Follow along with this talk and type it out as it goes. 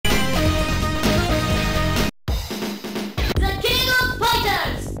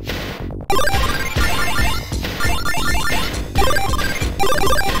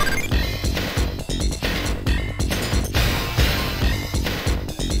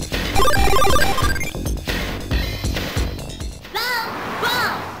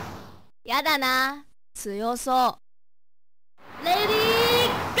やだな、強そう。レディー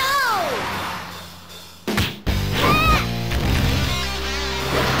ゴー。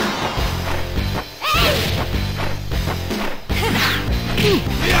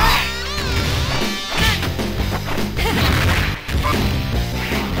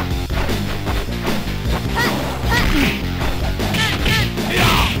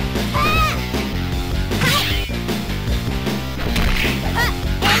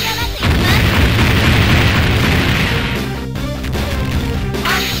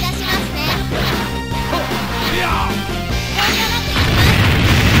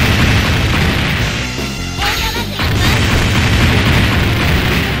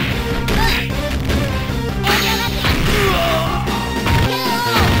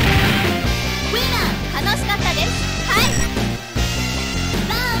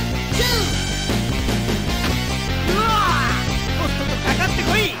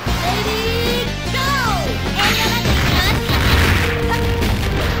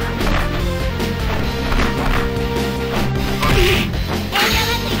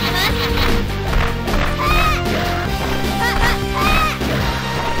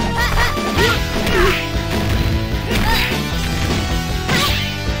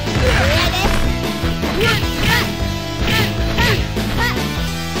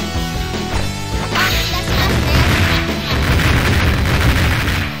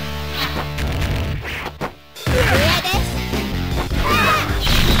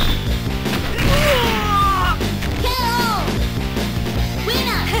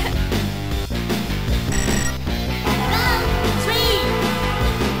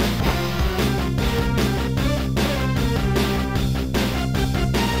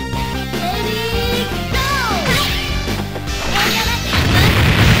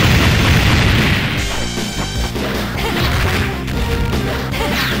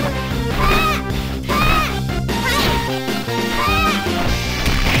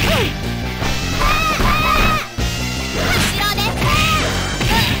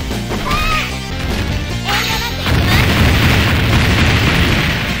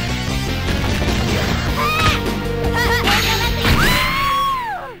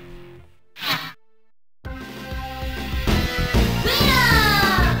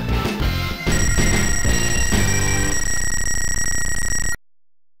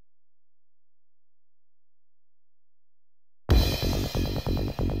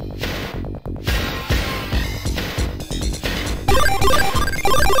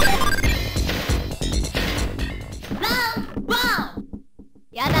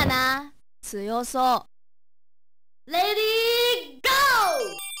やだな、強そう。レディーゴ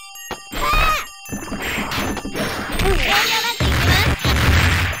ー。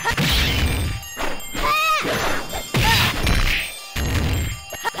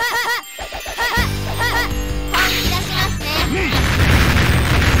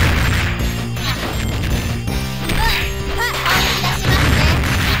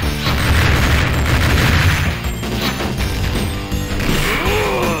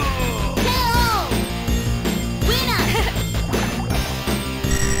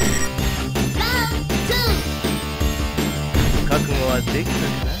覚悟はできたか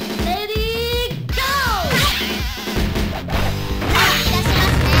な。レディーゴ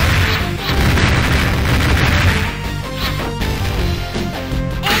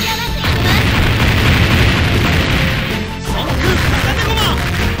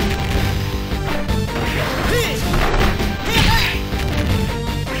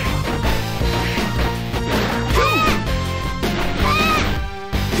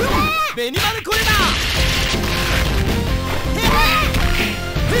ベニマルコレだ。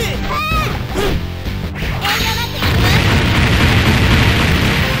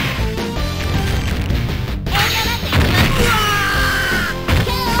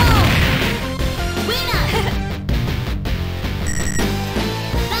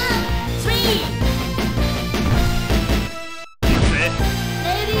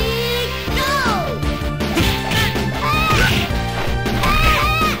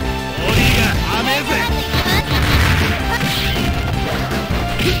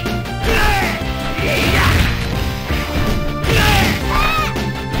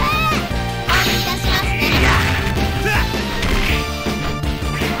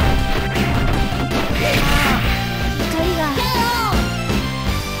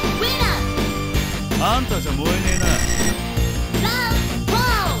あんたじゃ燃えねえな。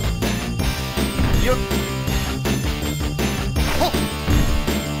よっ。ほっ。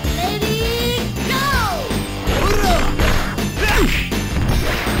レディーゴー。ほら。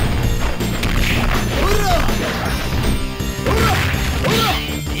ほら。ほら。ほら。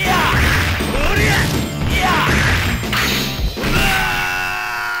いや。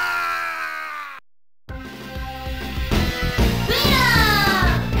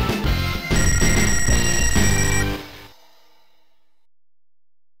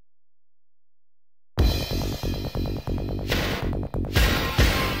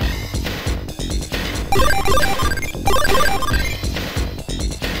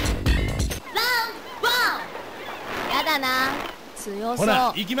強そう。ほ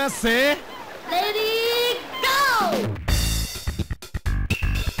ら行きますぜ。レディーゴー。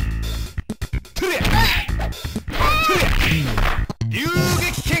遊撃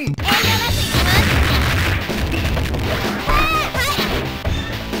剣。遠慮なくいきます。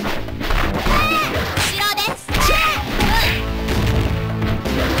後ろです。後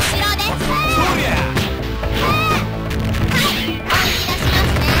ろです。そりゃ。本気出します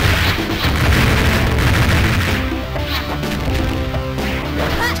ね。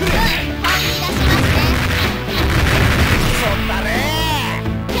本気出しますね。そんだね。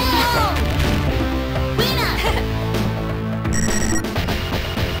ウィナー。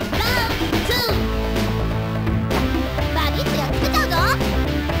ラウンド2。バギッとやっつけちゃうぞ。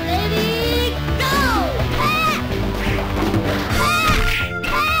レディーゴ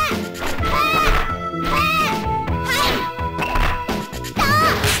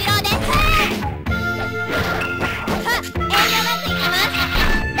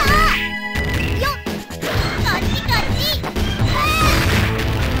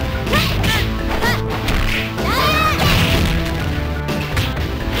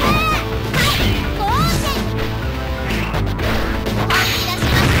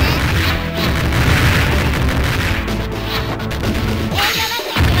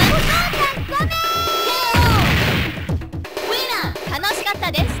楽しかった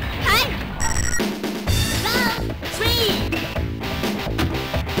です。はい。ラウンド3。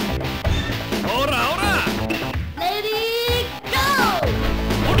ほらほら。レディーゴー。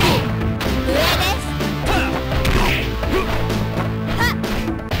上です。はっ。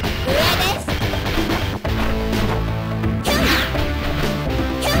上です。キュン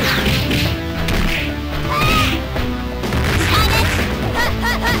キュン。下です。はっはっはっ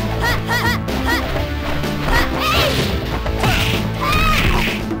はっはっはっはっ。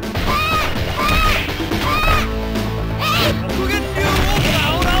えい。極限流。ほら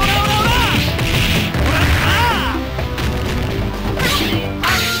ほらほらほらほら。ほらあ本気出し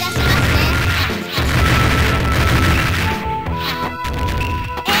ますね。遠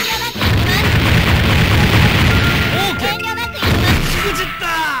慮なくいきます。オーケー。遠慮なくいきます。しくじった。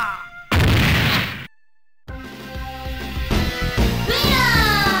ウィナー。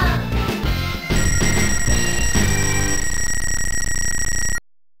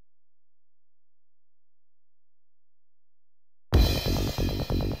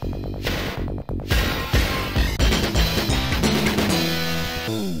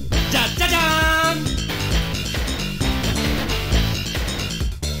じゃじゃじゃーん。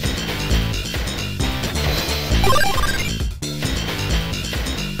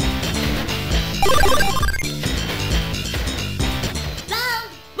ラウン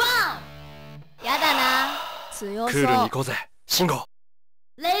ド1。やだな。強そう。クールに行こうぜ、慎吾。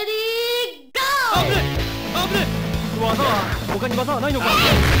レディーゴー。危ねえ危ねえ。技は他に技はないのか。危ね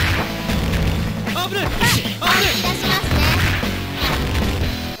え危ね本気出しますね。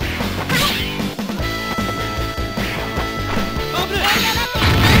え危ね遠慮え。なくいき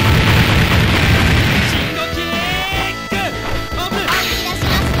ます。シンゴキック。危ね本気出します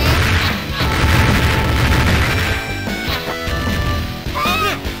ね。え危ね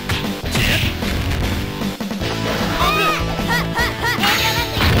え。ジェッ危ねはっはっは。遠慮なく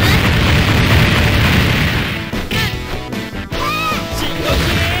いきます。え。シンゴキッ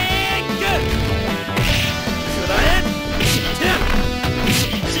ク。くらえ。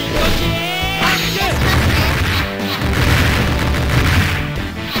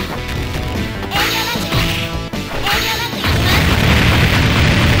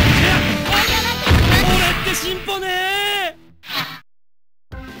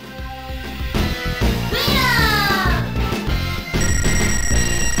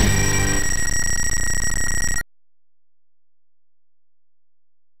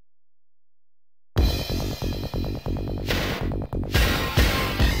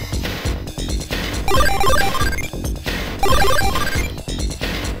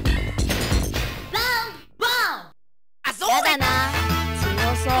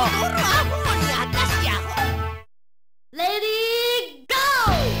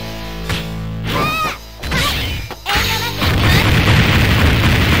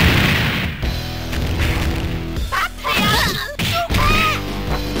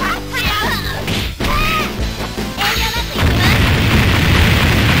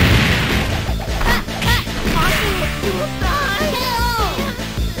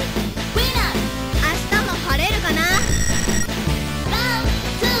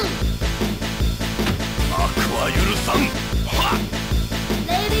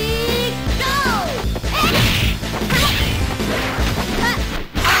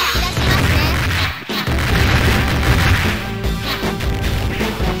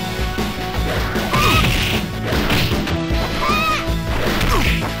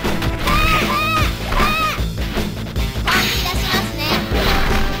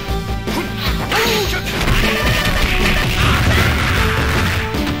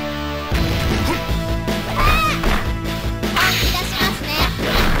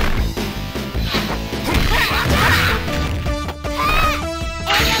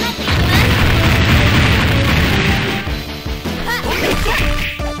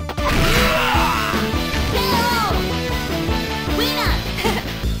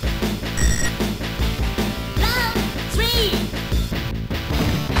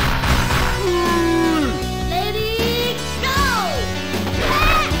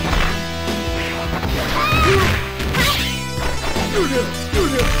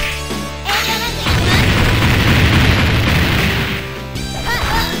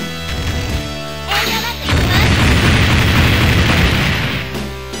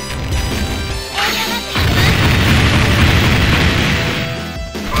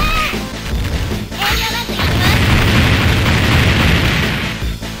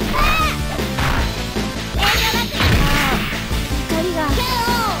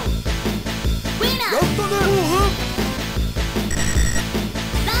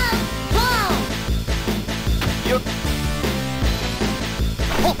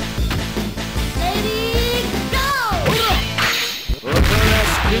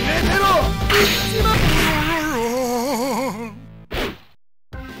めてろ一番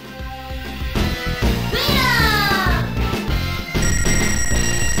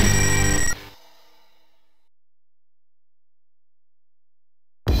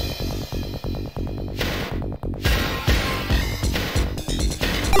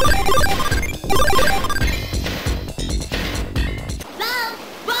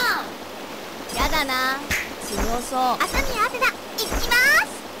やだな、強そう。朝宮アテナ、行きます。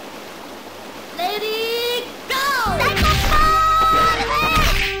レディーゴー。大パスボール。遠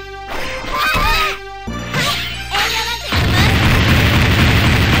慮なく行きます。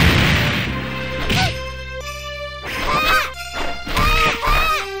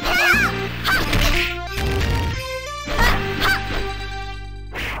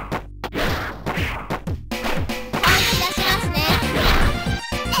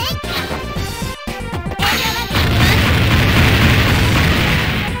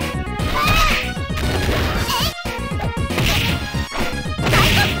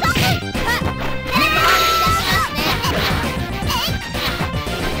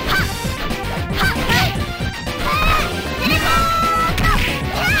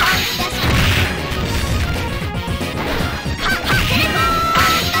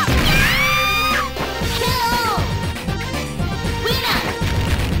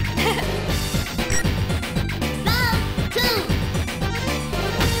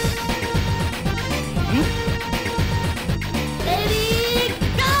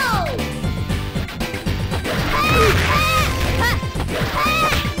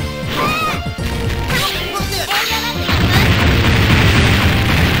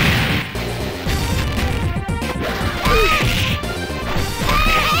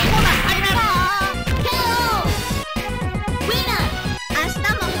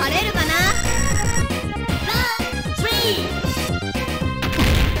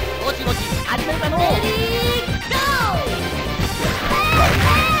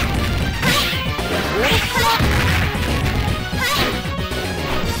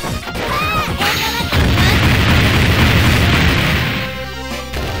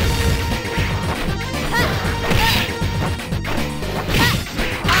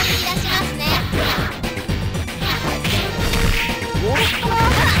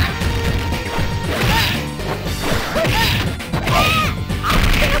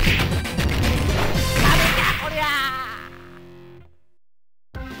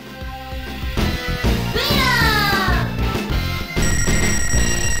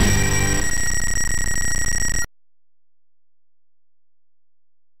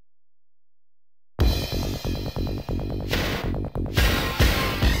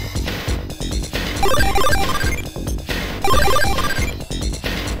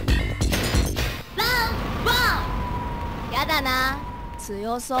やだな、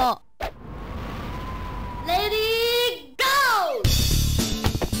強そう。レディーゴー。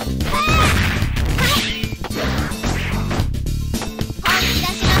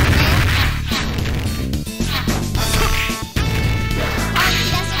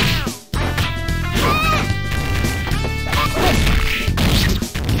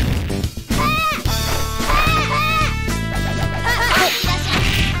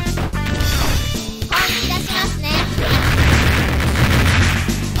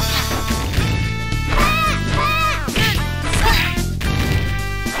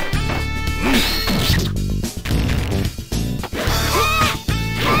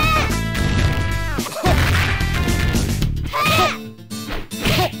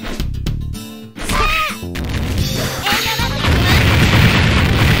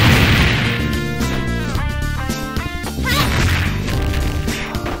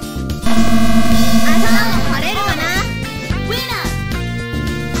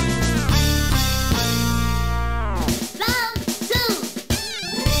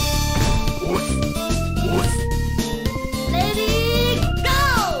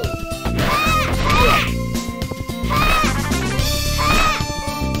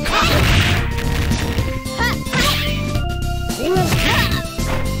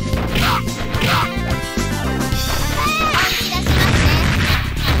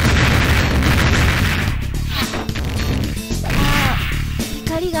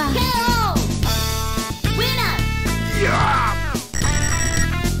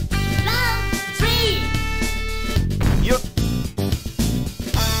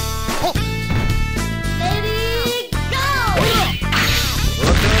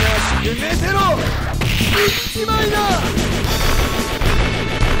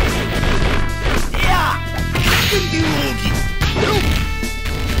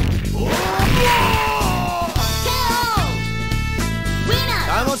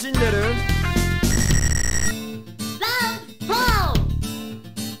頼楽しんでる？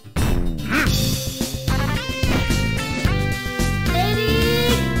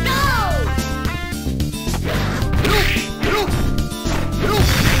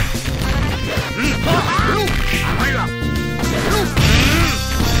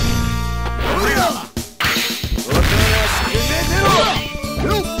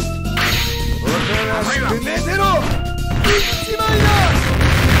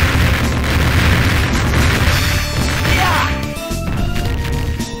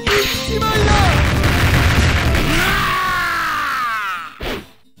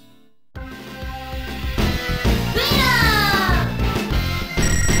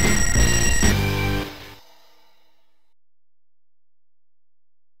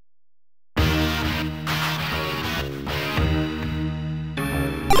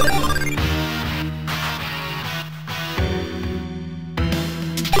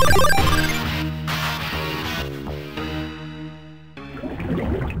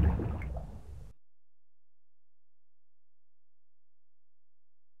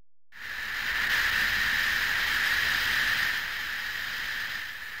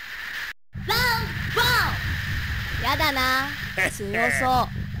やだな、強そ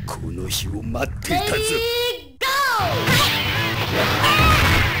う。この日を待っていたぞ。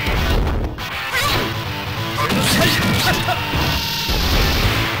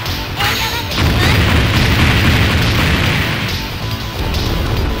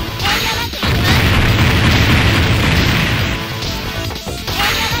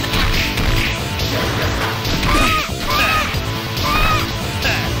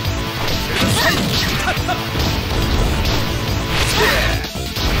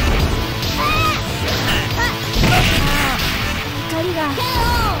光が。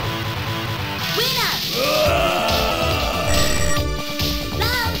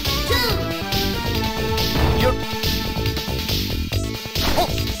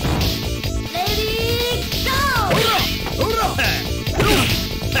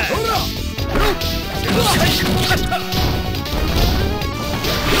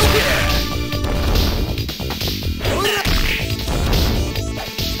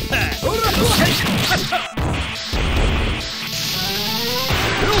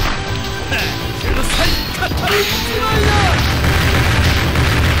一枚